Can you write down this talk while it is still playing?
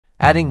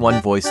Adding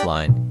one voice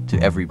line to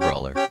every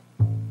brawler.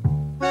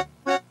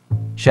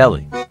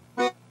 Shelly.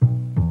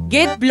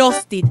 Get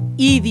blasted,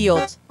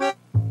 idiot.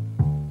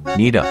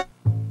 Nita.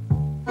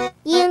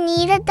 You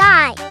need to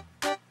die.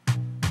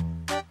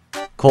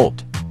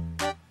 Colt.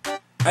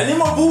 I need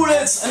more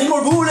bullets! I need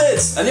more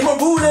bullets! I need more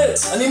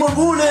bullets! I need more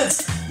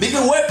bullets!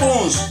 Bigger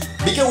weapons!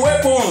 Bigger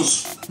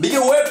weapons!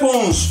 Bigger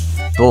weapons!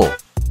 Bull.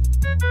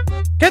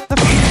 Get the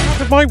f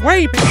out of my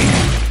way,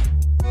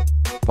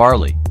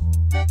 Barley.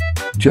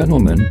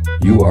 Gentlemen,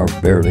 you are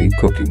barely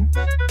cooking.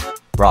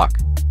 Brock.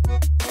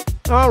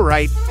 All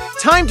right,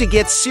 time to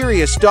get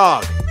serious,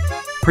 dog.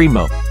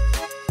 Primo.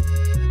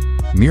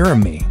 Mirror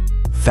me.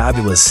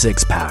 Fabulous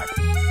six-pack.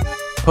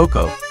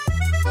 Poco.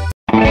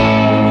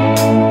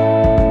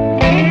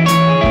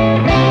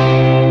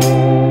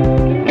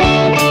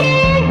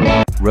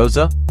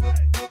 Rosa.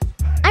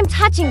 I'm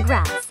touching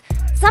grass.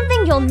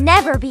 Something you'll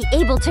never be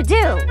able to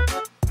do.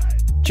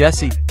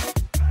 Jesse.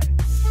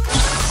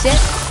 Shit.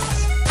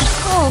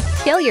 Oh,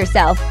 kill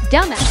yourself,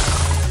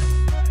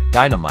 dumbass.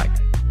 Dynamite.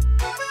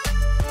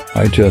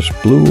 I just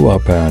blew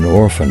up an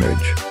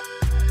orphanage.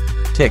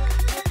 Tick.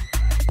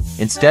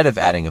 Instead of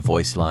adding a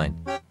voice line,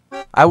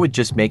 I would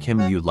just make him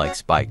mute like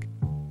Spike.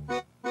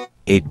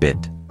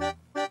 8-bit.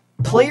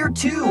 Player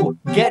 2,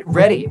 get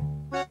ready.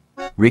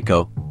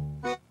 Rico.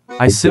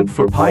 I simp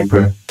for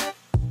Piper.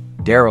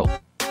 Daryl.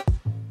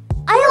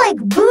 I like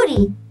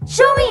booty.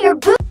 Show me your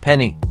booty.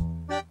 Penny.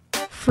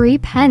 Free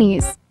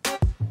pennies.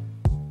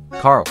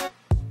 Carl.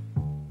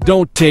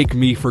 Don't take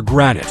me for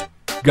granted.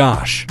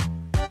 Gosh.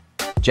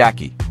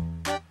 Jackie.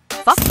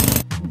 Fuck.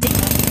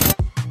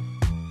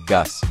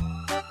 Gus.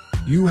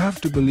 You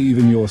have to believe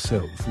in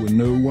yourself when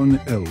no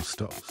one else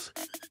does. ...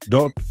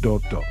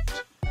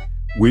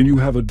 When you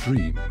have a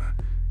dream,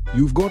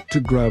 you've got to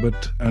grab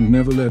it and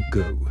never let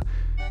go. ...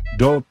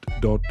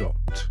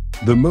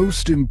 The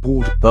most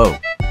important... Bo.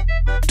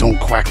 Don't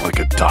quack like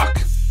a duck.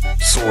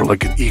 Soar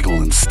like an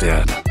eagle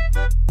instead.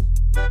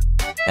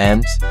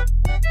 And...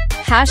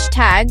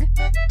 Hashtag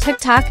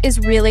TikTok is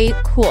really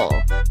cool.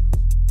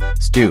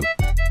 Stu.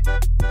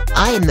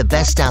 I am the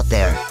best out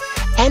there,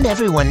 and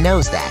everyone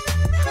knows that.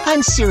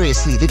 I'm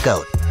seriously the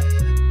GOAT.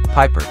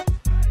 Piper.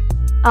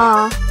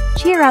 Aw,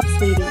 cheer up,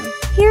 sweetie.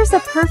 Here's a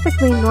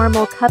perfectly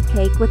normal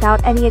cupcake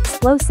without any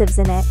explosives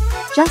in it,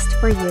 just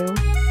for you.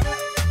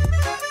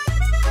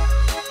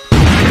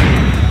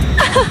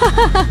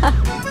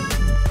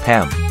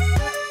 Pam.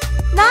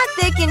 Not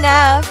thick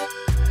enough.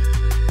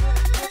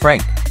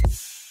 Frank.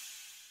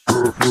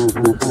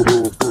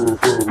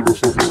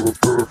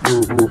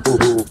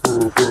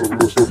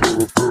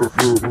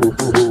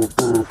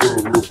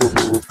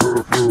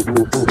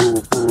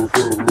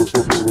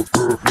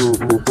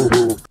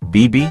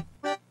 BB.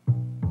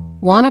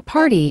 Want a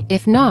party?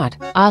 If not,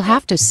 I'll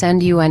have to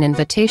send you an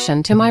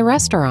invitation to my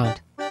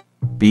restaurant.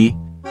 B.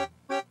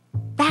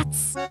 That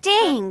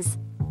stings.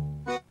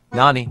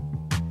 Nani.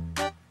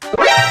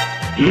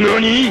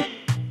 Nani?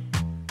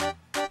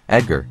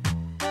 Edgar.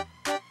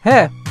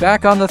 Heh,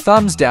 back on the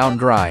thumbs down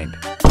grind.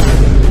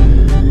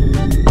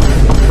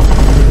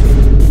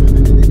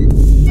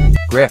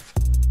 Griff.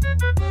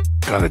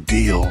 Got a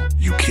deal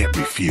you can't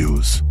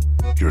refuse.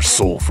 Your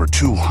soul for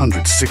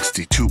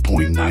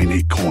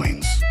 262.98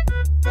 coins.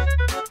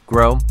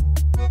 Grom.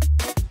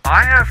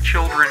 I have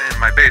children in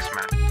my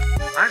basement.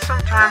 I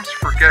sometimes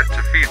forget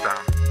to feed them.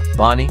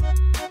 Bonnie.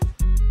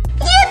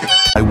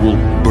 I will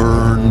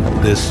burn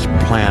this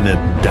planet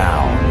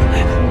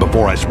down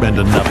before I spend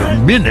another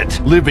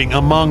minute living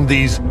among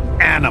these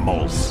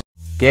animals.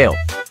 Gale.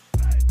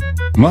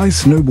 My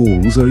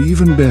snowballs are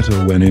even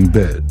better when in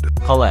bed.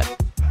 Colette.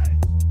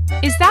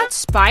 Is that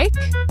Spike?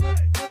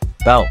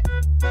 Belle.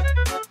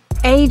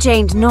 Age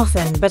ain't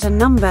nothing but a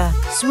number,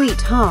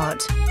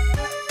 sweetheart.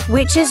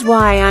 Which is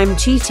why I'm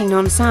cheating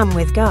on Sam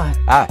with God.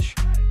 Ash.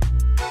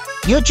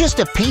 You're just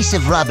a piece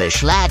of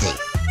rubbish, laddie.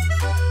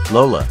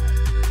 Lola.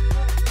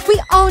 We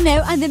all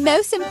know I'm the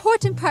most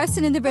important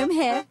person in the room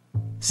here.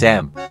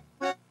 Sam.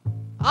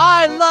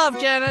 I love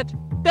Janet.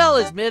 Belle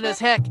is mid as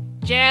heck.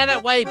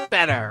 Janet way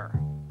better.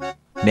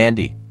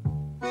 Mandy.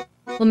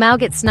 Lamau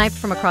gets sniped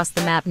from across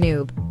the map,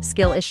 noob.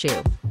 Skill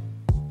issue.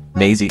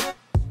 Maisie.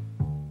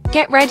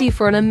 Get ready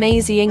for an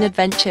amazing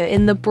adventure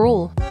in the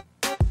brawl.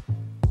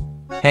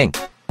 Hank.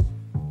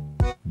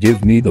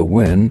 Give me the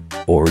win,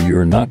 or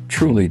you're not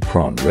truly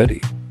prawn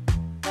ready.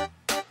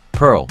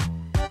 Pearl.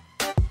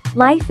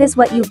 Life is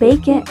what you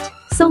bake it,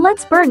 so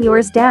let's burn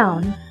yours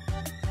down.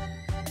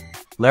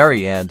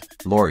 Larry and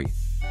Lori.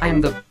 I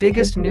am the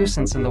biggest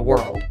nuisance in the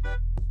world.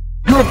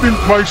 You have been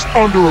placed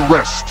under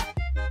arrest.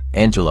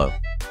 Angelo.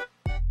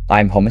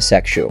 I'm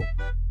homosexual,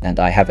 and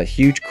I have a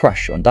huge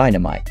crush on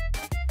Dynamite.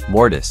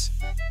 Mortis.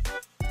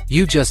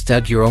 You just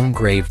dug your own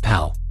grave,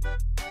 pal.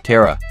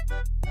 Tara.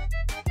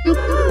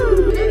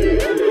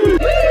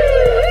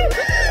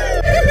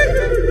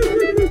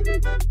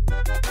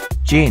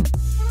 Jean.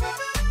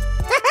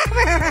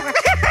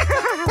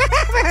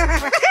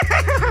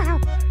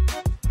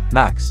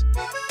 Max.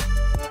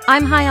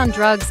 I'm high on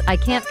drugs, I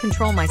can't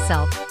control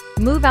myself.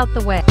 Move out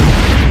the way.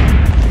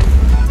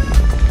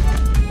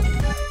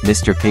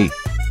 Mr. P.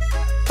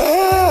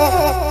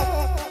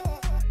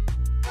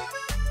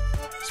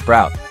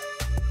 Sprout.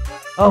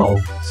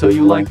 Oh, so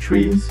you like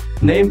trees?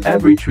 Name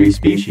every tree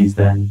species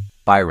then.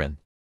 Byron.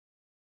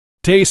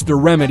 Taste the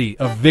remedy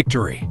of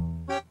victory.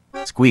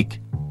 Squeak.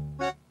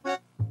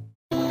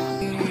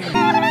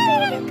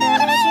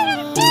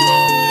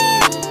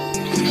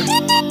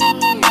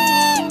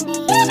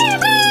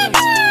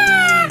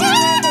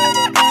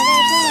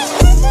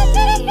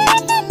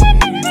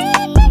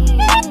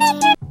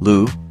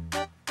 Lou.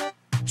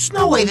 There's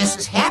no way this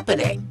is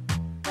happening.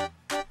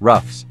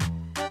 Ruffs.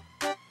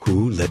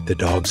 Who let the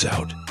dogs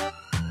out?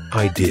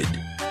 I did.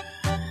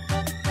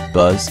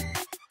 Buzz.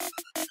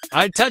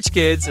 I touch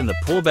kids in the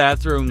pool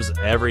bathrooms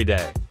every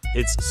day.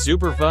 It's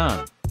super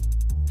fun.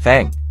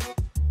 Fang.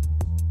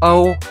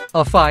 Oh,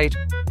 a fight.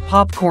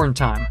 Popcorn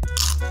time.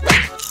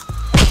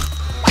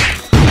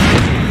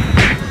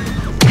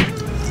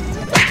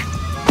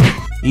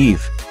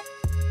 Eve.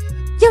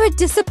 You're a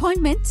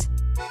disappointment.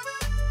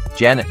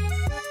 Janet.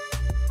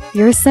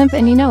 You're a simp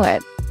and you know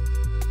it.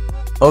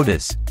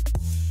 Otis.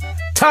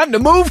 Time to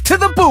move to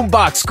the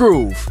boombox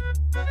groove.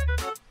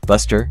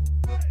 Buster.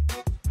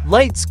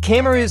 Lights,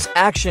 cameras,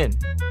 action.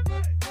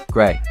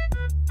 Gray.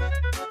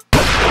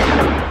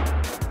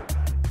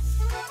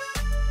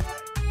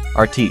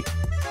 RT.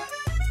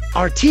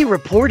 RT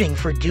reporting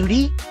for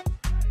duty.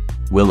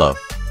 Willow.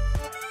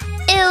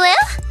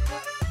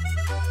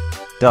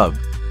 Doug.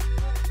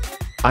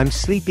 I'm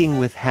sleeping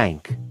with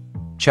Hank.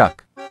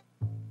 Chuck.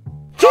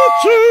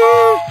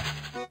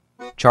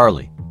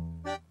 Charlie.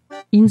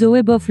 In the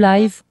web of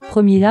life,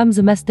 premier âme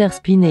the master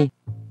spiné.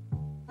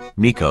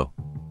 Miko.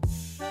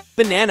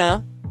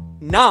 Banana.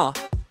 Nah,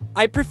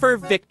 I prefer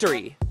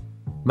victory.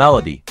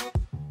 Melody.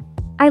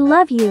 I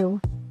love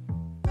you.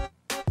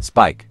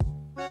 Spike.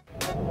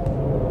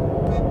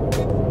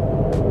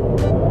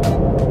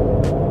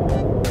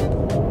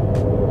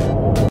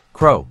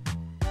 Crow.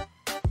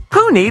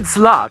 Who needs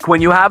luck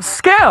when you have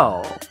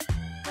skill?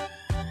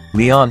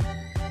 Leon.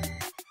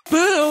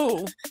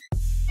 Boo!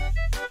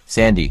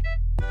 Sandy.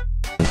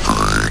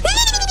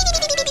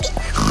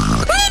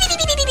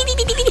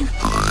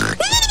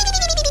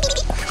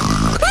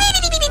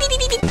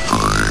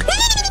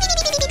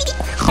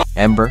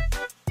 Ember.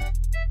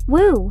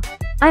 Woo!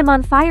 I'm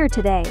on fire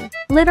today.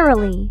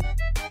 Literally.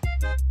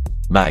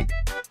 Meg.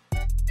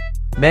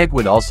 Meg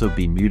would also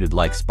be muted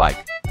like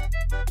Spike.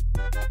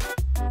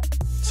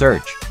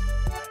 Surge.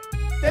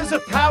 There's a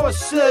power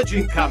surge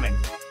incoming.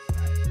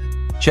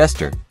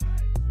 Chester.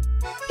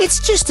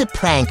 It's just a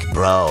prank,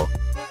 bro.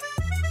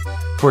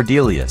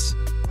 Cordelius.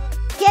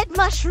 Get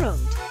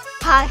mushroomed.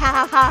 Ha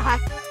ha ha ha.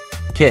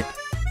 Kit.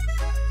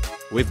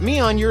 With me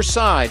on your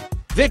side,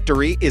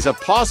 victory is a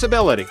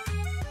possibility.